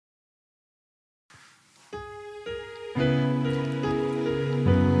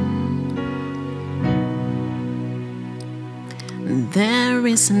There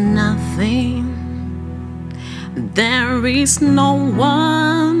is nothing, there is no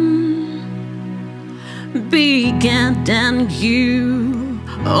one bigger than you,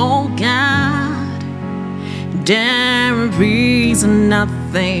 oh God. There is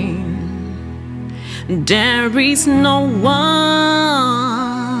nothing, there is no one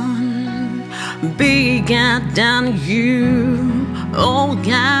bigger than you, oh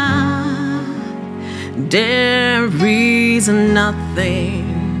God. There is nothing,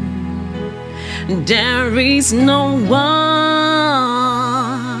 there is no one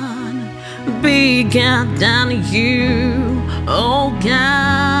bigger than you, oh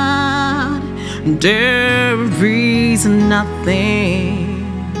God. There is nothing,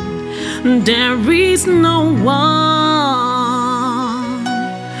 there is no one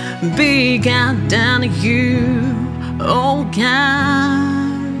bigger than you, oh God.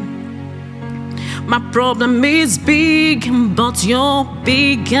 My problem is big, but you're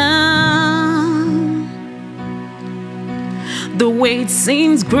bigger. The weight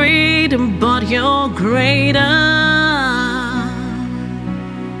seems great, but you're greater.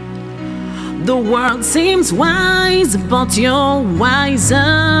 The world seems wise, but you're wiser.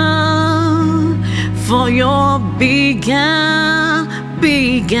 For you're bigger,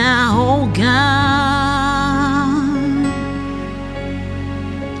 bigger, oh God.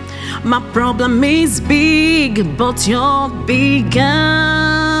 My problem is big, but you're bigger.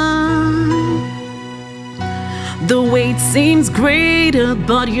 The weight seems greater,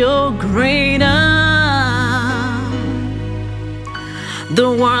 but you're greater.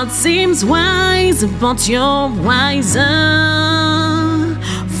 The world seems wise, but you're wiser.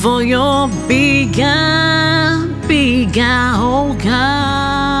 For you're bigger, bigger, oh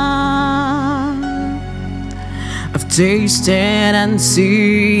God. I've tasted and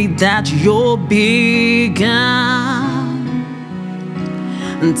see that you're bigger.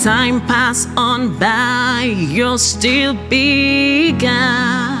 And time pass on by, you're still bigger,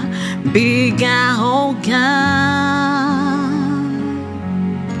 bigger, oh God.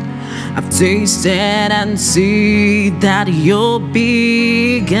 I've tasted and see that you're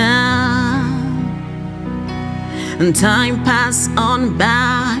bigger. And time pass on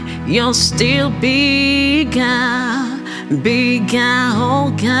by, you're still bigger, bigger, oh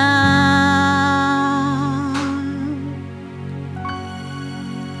God.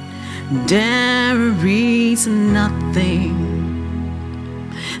 There is nothing,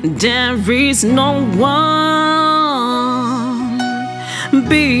 there is no one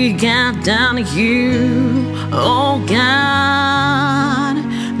bigger than you, oh God.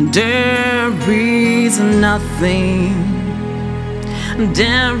 There is nothing,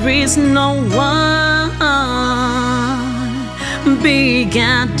 there is no one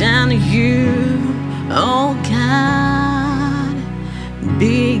bigger than you, oh God.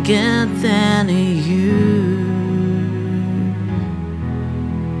 Bigger than you.